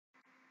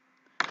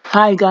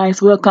Hi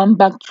guys, welcome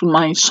back to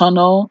my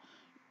channel.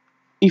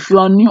 If you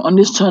are new on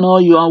this channel,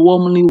 you are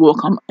warmly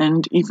welcome,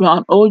 and if you are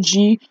an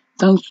OG,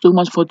 thanks so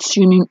much for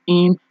tuning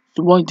in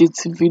to watch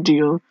this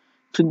video.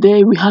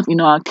 Today we have in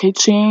our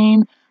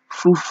kitchen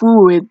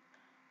fufu with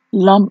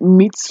lamb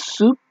meat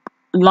soup,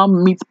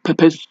 lamb meat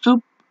pepper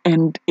soup,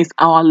 and it's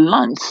our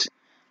lunch.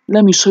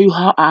 Let me show you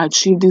how I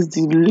achieved this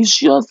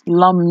delicious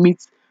lamb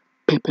meat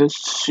pepper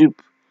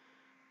soup.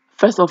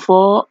 First of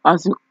all,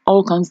 as you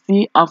all can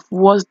see, I've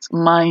washed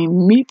my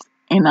meat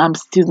and I'm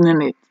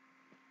seasoning it.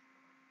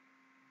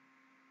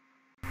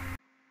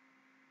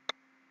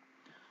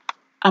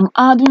 I'm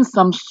adding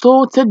some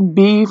salted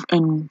beef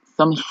and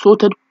some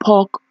salted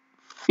pork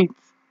feet.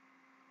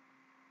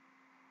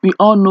 We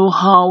all know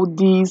how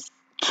these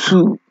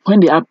two,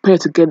 when they are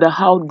paired together,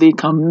 how they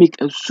can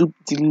make a soup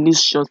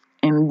delicious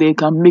and they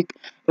can make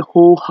a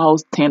whole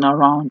house turn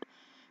around.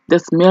 The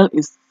smell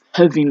is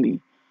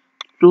heavenly.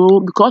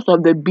 So because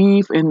of the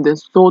beef and the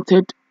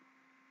salted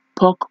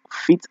pork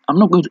feet, I'm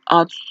not going to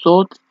add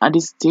salt at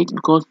this stage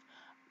because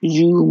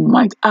you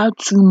might add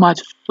too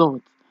much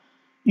salt.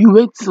 You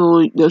wait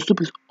till the soup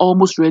is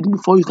almost ready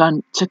before you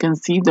can check and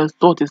see if the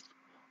salt is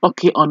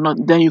okay or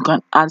not. Then you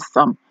can add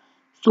some.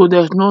 So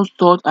there's no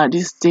salt at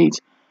this stage.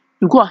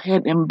 You go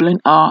ahead and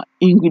blend our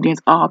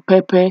ingredients, our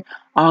pepper,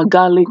 our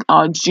garlic,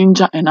 our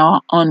ginger, and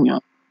our onion.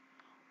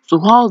 So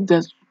while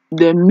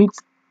the meat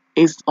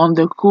is on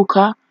the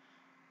cooker,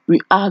 we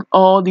add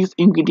all these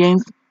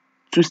ingredients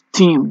to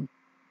steam.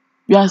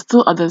 We are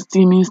still at the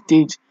steaming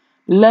stage.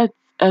 Let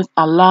us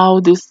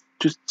allow this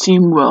to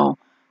steam well.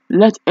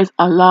 Let us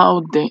allow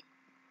the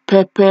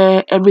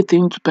pepper,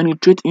 everything to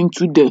penetrate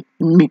into the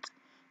meat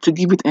to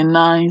give it a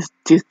nice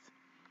taste.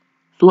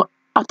 So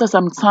after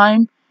some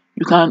time,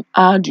 you can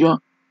add your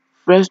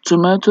fresh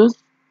tomatoes,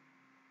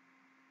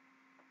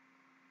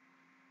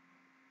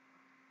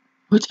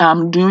 which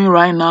I'm doing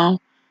right now,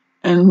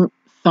 and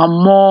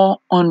some more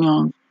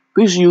onions,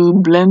 which you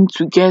blend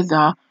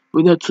together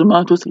with the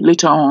tomatoes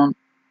later on.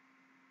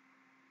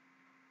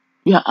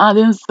 We are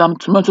adding some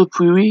tomato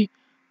puree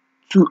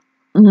to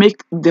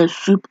make the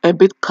soup a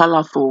bit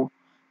colorful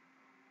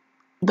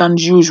than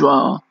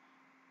usual.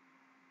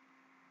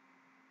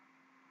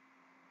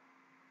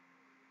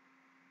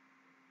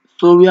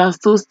 So we are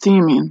still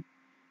steaming,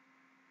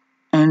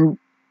 and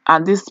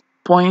at this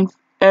point,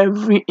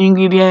 every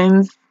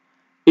ingredient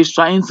is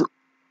trying to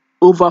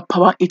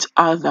overpower each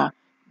other.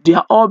 They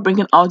are all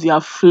bringing out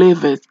their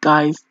flavors,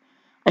 guys.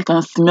 I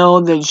can smell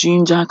the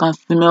ginger, I can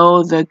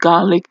smell the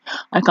garlic,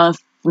 I can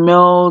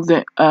smell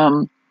the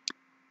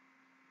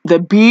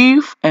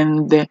beef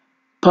and the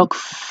pork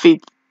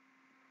feet.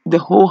 The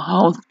whole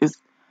house is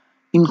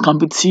in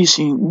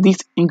competition.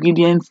 These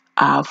ingredients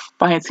are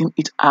fighting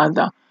each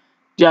other.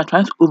 They are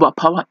trying to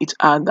overpower each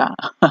other.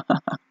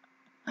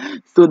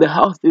 So the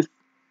house is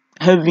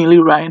heavenly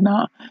right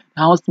now.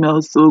 The house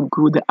smells so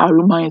good. The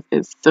aroma is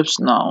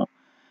exceptional.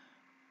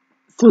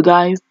 So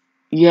guys,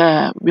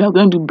 yeah, we are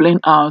going to blend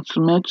our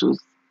tomatoes.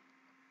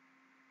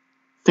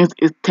 Since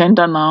it's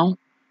tender now,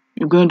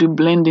 we're going to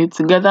blend it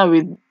together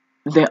with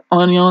the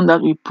onion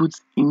that we put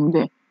in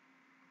the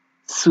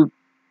soup.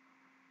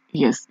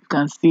 Yes, you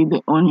can see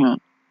the onion.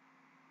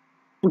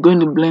 We're going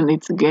to blend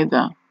it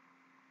together.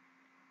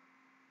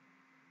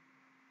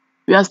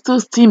 We are still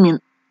steaming,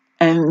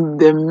 and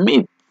the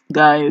meat,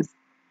 guys,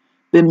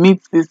 the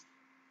meat is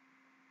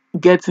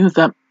getting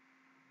some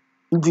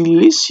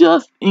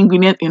delicious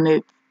ingredient in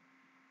it.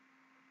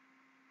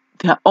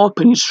 They are all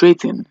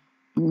penetrating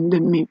in the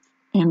meat,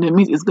 and the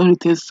meat is going to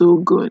taste so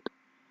good.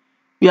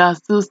 We are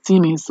still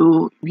steaming,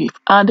 so we've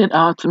added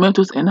our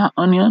tomatoes and our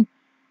onion,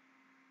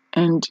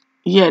 and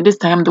yeah, this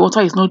time the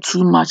water is not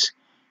too much.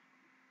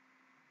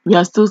 We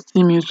are still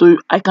steaming, so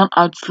I can't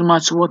add too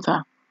much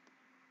water.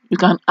 You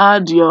can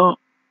add your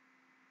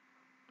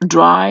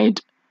dried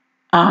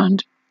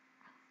and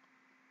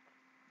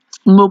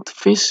smoked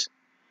fish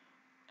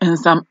and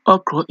some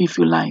okra if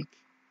you like.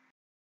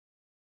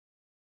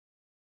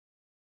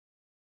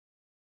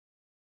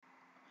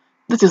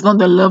 This is not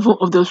the level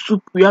of the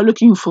soup we are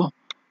looking for.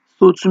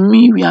 So to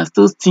me, we are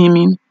still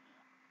steaming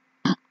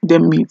the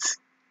meat.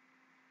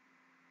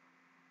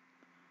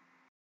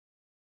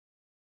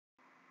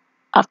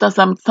 After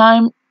some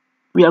time,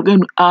 we are going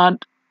to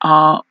add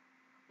our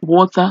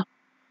water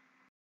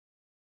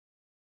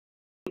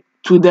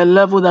to the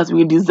level that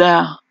we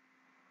desire.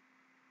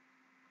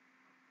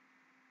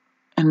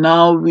 And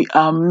now we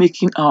are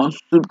making our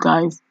soup,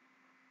 guys.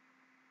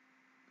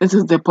 This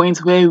is the point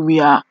where we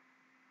are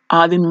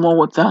adding more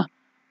water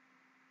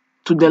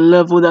to the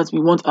level that we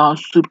want our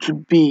soup to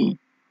be.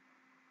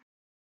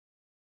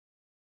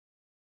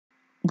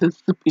 The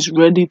soup is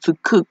ready to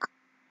cook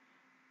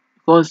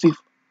because we've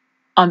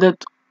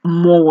added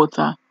more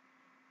water.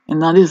 And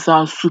now this is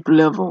our soup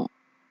level.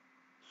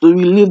 So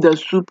we leave the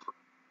soup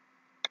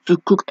to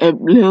cook a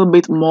little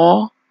bit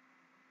more,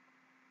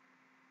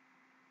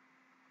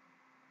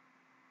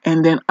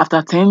 and then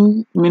after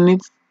 10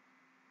 minutes,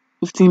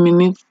 15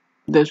 minutes,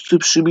 the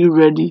soup should be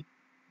ready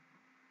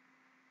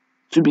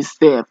to be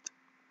served.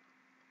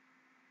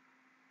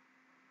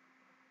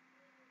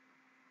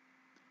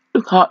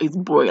 Look how it's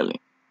boiling.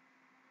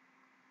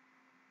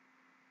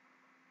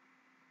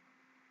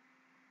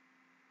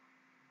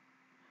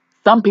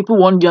 Some people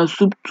want their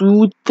soup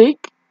too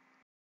thick,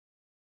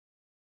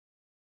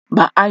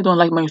 but I don't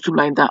like my soup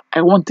like that.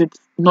 I want it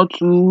not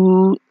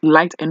too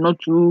light and not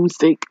too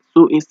thick,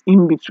 so it's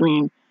in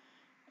between.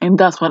 And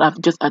that's what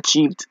I've just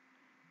achieved.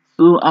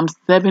 So I'm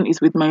serving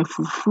it with my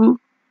fufu.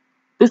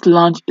 This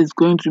lunch is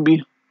going to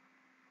be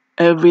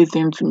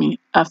everything to me.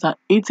 After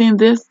eating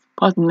this,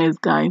 what's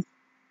next, guys?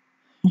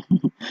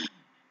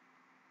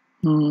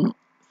 Hmm,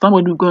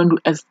 somebody will go and do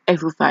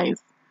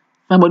exercise.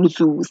 Somebody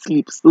to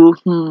sleep. So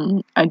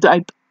I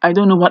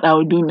don't know what I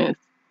will do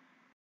next.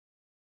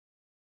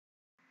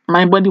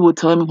 My body will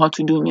tell me what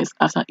to do next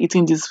after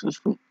eating this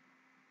fufu.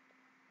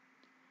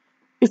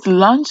 Its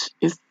lunch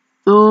is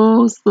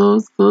so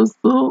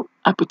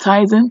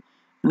appetizing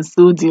and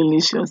so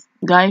delicious.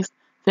 Guys,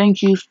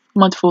 thank you so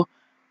much for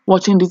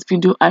watching this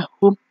video. I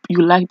hope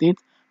you liked it.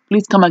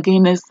 Please come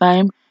again next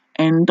time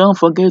and don't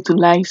forget to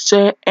like,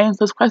 share and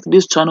subscribe to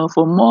this channel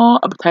for more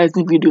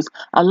appetizing videos.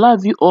 I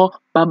love you all.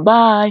 Bye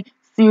bye.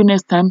 See you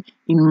next time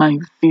in my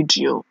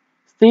video.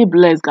 Stay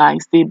blessed,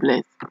 guys. Stay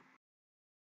blessed.